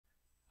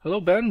Hello,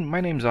 Ben.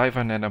 My name's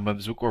Ivan, and I'm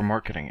with Zukor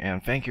Marketing,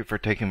 and thank you for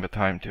taking the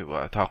time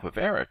to talk with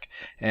Eric.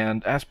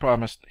 And as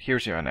promised,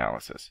 here's your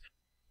analysis.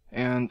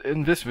 And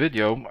in this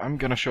video, I'm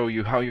going to show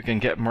you how you can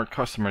get more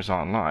customers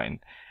online.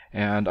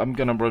 And I'm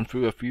going to run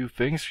through a few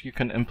things you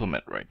can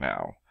implement right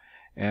now.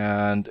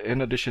 And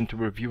in addition to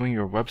reviewing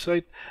your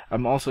website,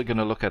 I'm also going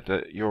to look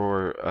at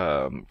your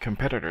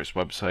competitor's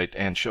website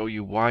and show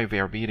you why they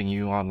are beating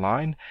you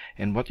online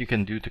and what you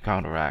can do to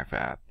counteract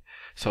that.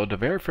 So the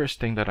very first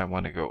thing that I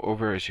want to go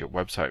over is your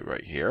website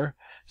right here.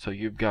 So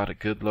you've got a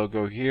good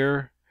logo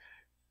here,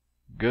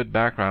 good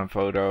background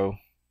photo,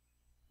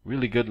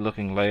 really good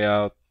looking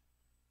layout,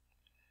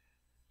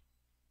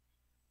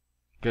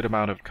 good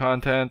amount of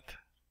content.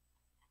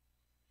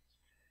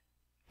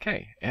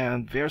 Okay,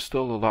 and there's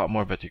still a lot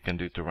more that you can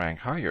do to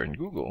rank higher in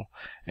Google.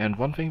 And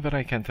one thing that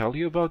I can tell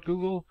you about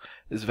Google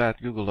is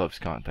that Google loves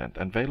content,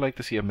 and they like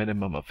to see a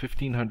minimum of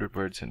 1,500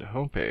 words in the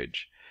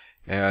homepage.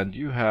 And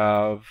you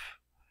have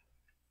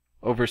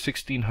over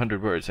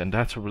 1,600 words, and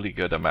that's a really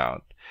good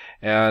amount.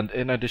 And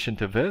in addition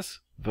to this,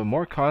 the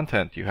more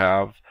content you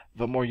have,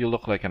 the more you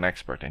look like an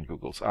expert in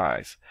Google's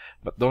eyes.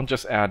 But don't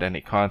just add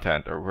any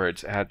content or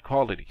words, add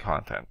quality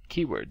content,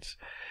 keywords.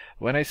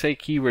 When I say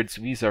keywords,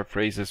 these are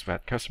phrases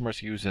that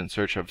customers use in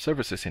search of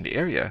services in the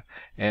area,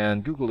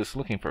 and Google is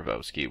looking for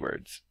those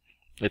keywords.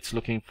 It's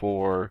looking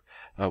for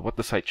what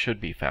the site should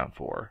be found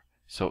for.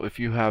 So if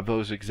you have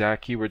those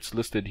exact keywords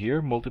listed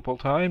here multiple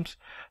times,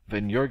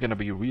 then you're going to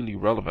be really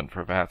relevant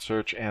for that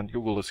search, and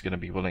Google is going to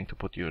be willing to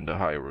put you in the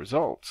higher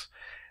results.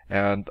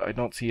 And I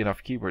don't see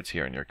enough keywords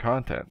here in your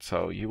content,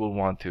 so you will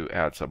want to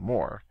add some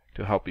more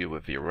to help you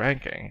with your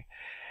ranking.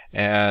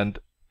 And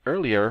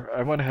earlier,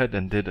 I went ahead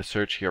and did a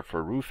search here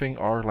for roofing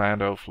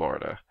Orlando,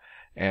 Florida.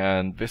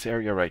 And this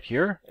area right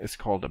here is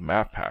called the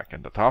map pack,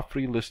 and the top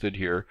 3 listed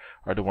here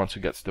are the ones who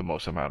gets the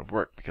most amount of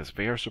work because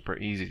they are super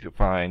easy to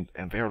find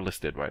and they are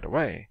listed right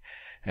away.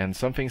 And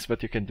some things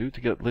that you can do to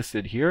get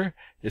listed here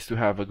is to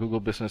have a Google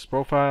business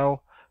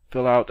profile,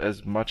 fill out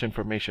as much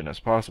information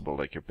as possible,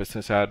 like your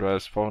business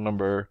address, phone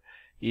number,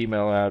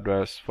 email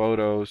address,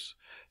 photos,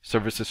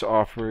 services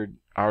offered,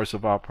 hours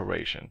of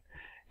operation.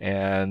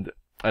 And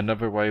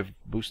another way of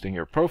boosting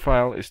your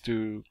profile is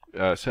to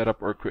set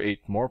up or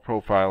create more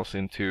profiles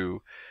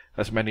into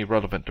as many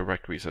relevant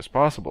directories as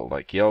possible,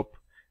 like Yelp,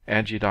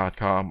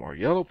 Angie.com, or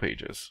Yellow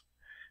Pages.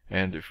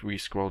 And if we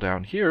scroll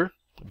down here,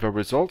 the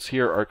results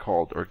here are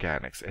called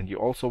organics, and you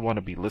also want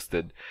to be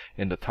listed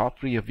in the top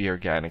 3 of the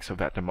organics so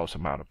that the most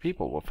amount of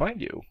people will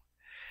find you.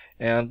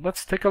 And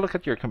let's take a look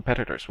at your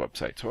competitor's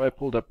website. So I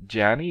pulled up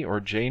Janie or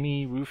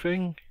Janie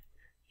Roofing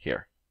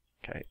here.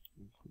 Okay,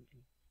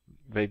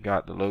 they've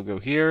got the logo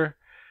here.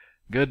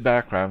 Good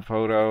background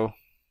photo.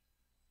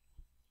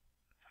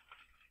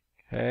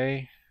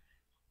 Okay.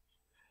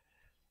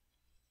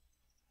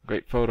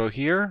 Great photo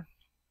here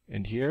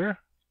and here.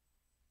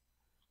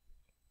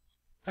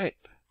 Right.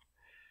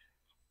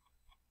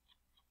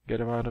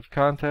 Good amount of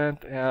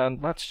content,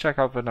 and let's check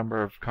out the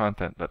number of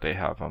content that they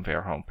have on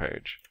their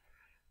homepage.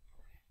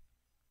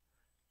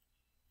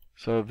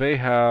 So they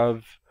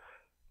have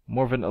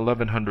more than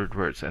 1,100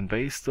 words, and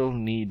they still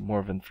need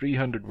more than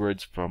 300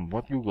 words from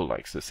what Google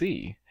likes to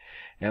see.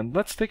 And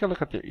let's take a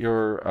look at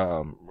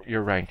your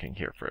ranking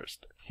here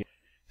first.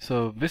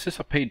 So this is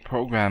a paid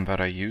program that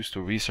I use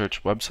to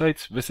research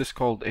websites. This is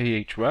called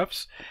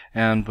Ahrefs,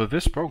 and with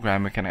this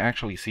program we can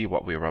actually see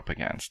what we're up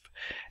against.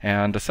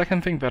 And the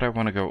second thing that I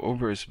want to go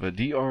over is the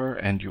DR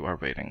and UR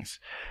ratings.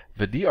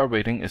 The DR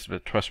rating is the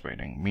trust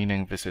rating,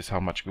 meaning this is how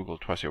much Google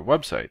trusts your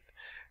website.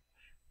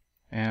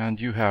 And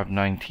you have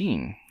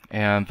 19.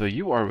 And the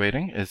UR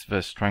rating is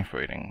the strength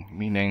rating,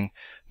 meaning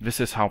this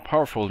is how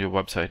powerful your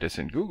website is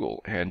in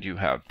Google, and you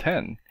have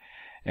 10.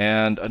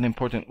 And an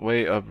important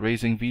way of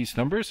raising these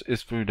numbers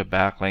is through the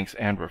backlinks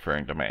and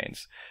referring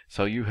domains.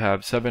 So you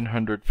have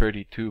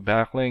 732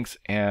 backlinks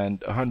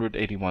and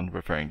 181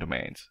 referring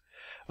domains.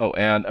 Oh,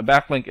 and a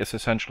backlink is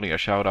essentially a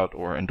shout out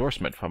or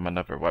endorsement from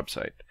another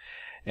website.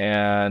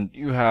 And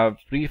you have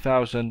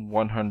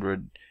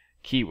 3,100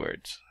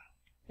 keywords.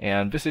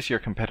 And this is your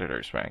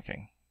competitor's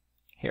ranking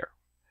here.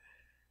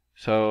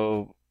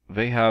 So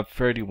they have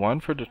 31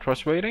 for the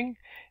trust rating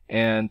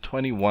and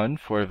 21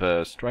 for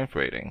the strength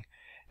rating.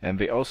 And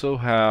they also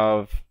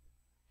have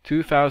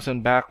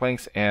 2,000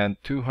 backlinks and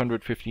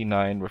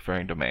 259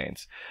 referring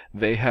domains.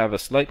 They have a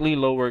slightly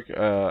lower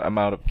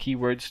amount of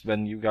keywords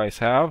than you guys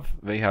have.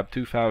 They have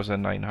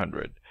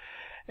 2,900.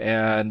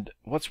 And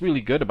what's really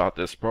good about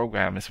this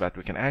program is that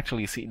we can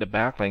actually see the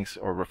backlinks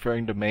or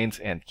referring domains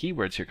and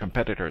keywords your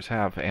competitors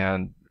have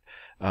and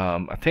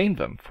attain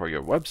them for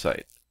your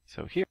website.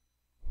 So here.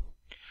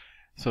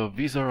 So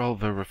these are all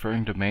the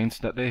referring domains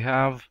that they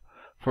have.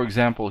 For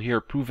example, here,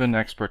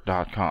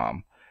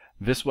 provenexpert.com.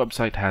 This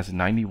website has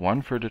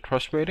 91 for the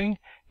trust rating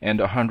and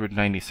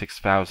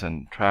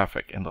 196,000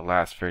 traffic in the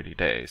last 30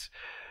 days.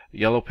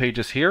 Yellow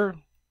Pages here,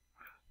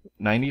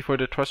 90 for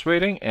the trust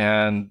rating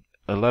and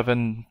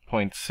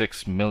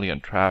 11.6 million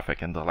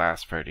traffic in the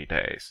last 30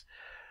 days.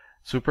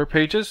 Super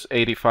pages,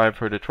 85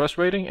 for the trust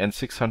rating, and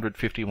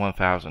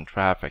 651,000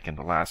 traffic in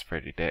the last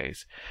 30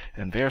 days.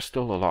 And there's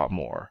still a lot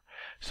more.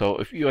 So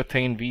if you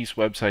attain these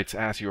websites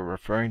as your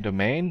referring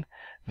domain,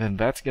 then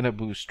that's going to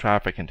boost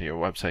traffic into your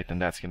website,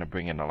 and that's going to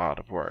bring in a lot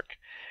of work.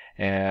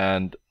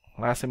 And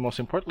last and most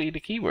importantly,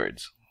 the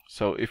keywords.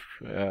 So if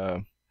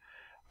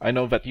I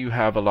know that you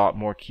have a lot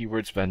more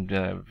keywords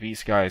than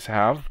these guys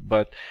have,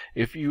 but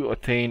if you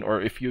attain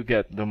or if you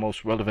get the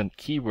most relevant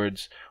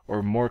keywords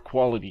or more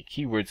quality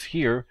keywords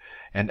here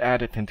and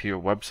add it into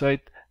your website,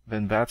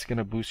 then that's going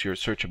to boost your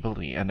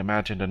searchability. And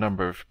imagine the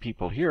number of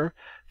people here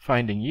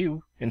finding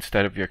you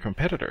instead of your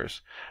competitors.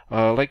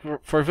 Like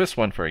for this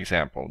one, for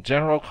example,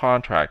 General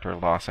Contractor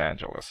Los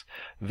Angeles.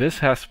 This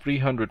has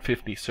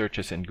 350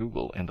 searches in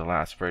Google in the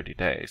last 30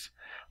 days.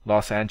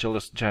 Los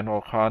Angeles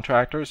General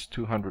Contractors,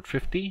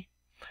 250.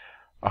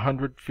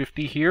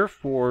 150 here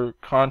for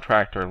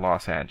Contractor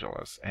Los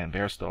Angeles, and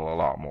there's still a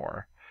lot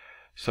more.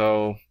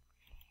 So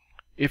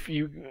if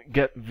you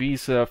get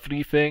these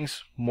three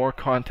things, more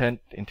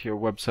content into your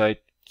website,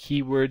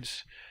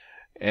 keywords,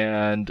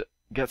 and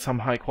get some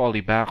high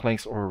quality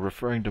backlinks or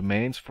referring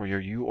domains for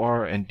your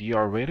UR and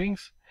DR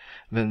ratings,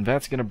 then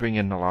that's going to bring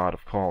in a lot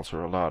of calls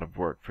or a lot of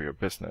work for your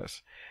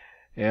business.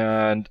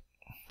 And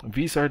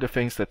these are the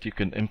things that you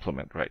can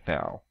implement right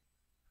now.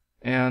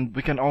 And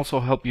we can also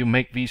help you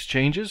make these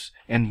changes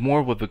and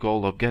more with the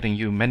goal of getting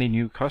you many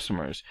new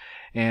customers.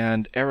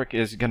 And Eric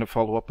is going to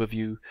follow up with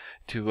you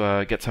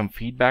to get some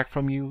feedback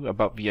from you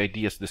about the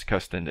ideas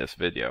discussed in this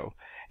video.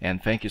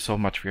 And thank you so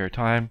much for your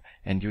time,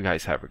 and you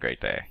guys have a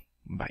great day.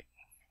 Bye.